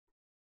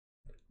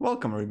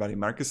Welcome everybody,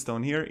 Marcus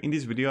Stone here. In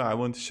this video I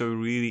want to show a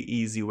really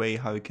easy way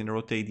how you can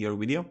rotate your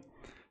video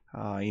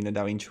in a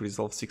DaVinci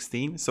Resolve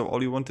 16. So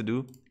all you want to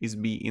do is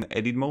be in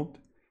edit mode,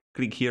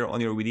 click here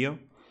on your video,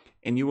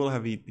 and you will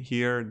have it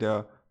here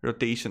the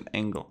rotation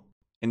angle,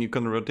 and you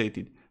can rotate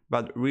it.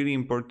 But really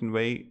important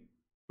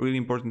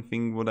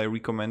thing what I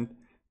recommend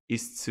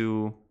is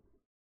to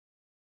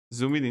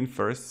zoom it in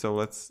first. So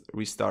let's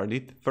restart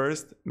it.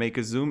 First make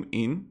a zoom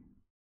in,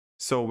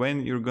 so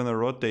when you're gonna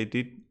rotate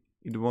it,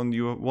 you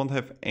won't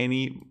have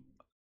any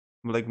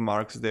like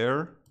marks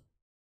there.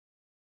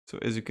 So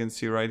as you can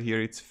see right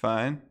here, it's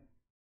fine.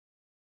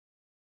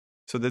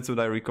 So that's what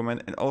I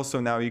recommend. And also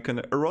now you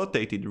can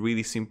rotate it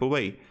really simple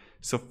way.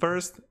 So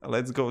first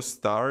let's go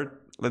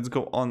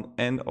on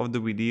end of the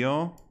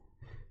video.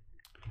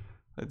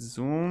 Let's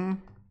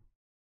zoom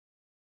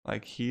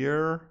like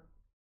here,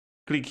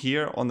 click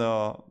here on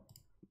the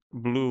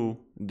blue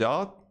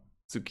dot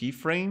to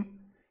keyframe.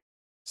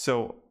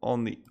 So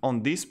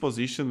on this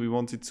position, we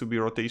want it to be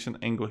rotation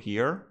angle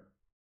here.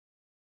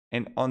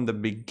 And on the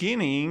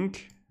beginning,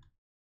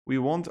 we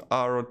want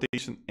our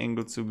rotation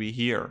angle to be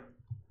here.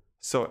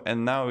 So,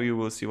 and now you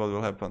will see what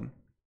will happen.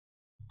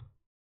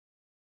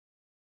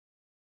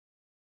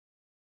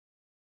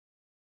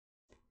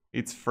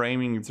 It's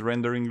framing, it's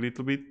rendering a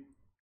little bit.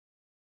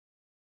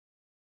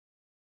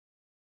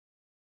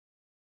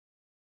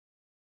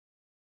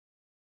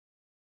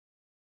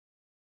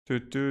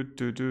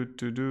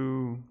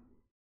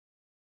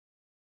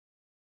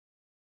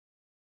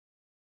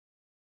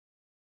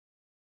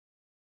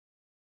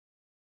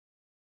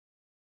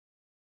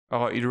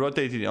 Oh, it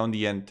rotated on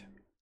the end.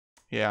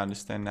 Yeah, I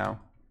understand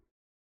now.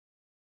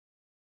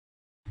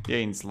 Yeah,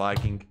 it's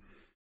lagging.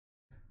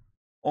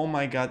 Oh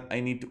my god,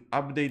 I need to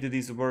update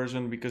this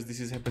version because this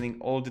is happening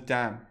all the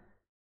time.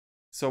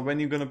 So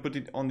when you're gonna put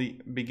it on the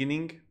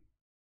beginning,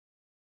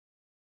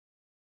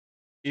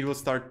 it will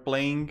start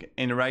playing,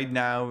 and right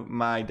now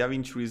my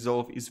DaVinci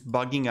Resolve is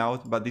bugging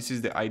out, but this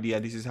is the idea.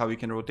 This is how you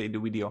can rotate the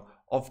video.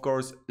 Of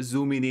course,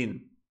 zoom it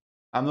in.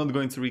 I'm not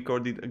going to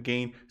record it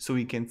again so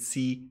we can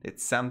see that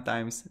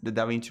sometimes the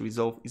DaVinci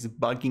Resolve is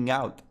bugging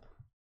out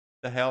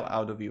the hell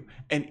out of you.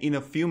 And in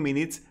a few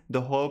minutes, the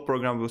whole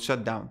program will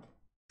shut down.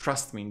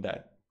 Trust me in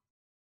that.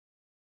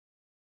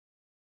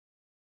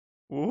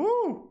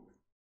 Woo!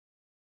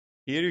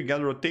 Here you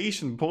got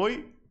rotation,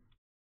 boy.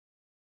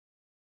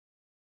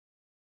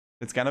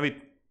 That's kind of it.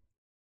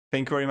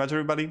 Thank you very much,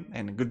 everybody,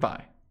 and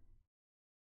goodbye.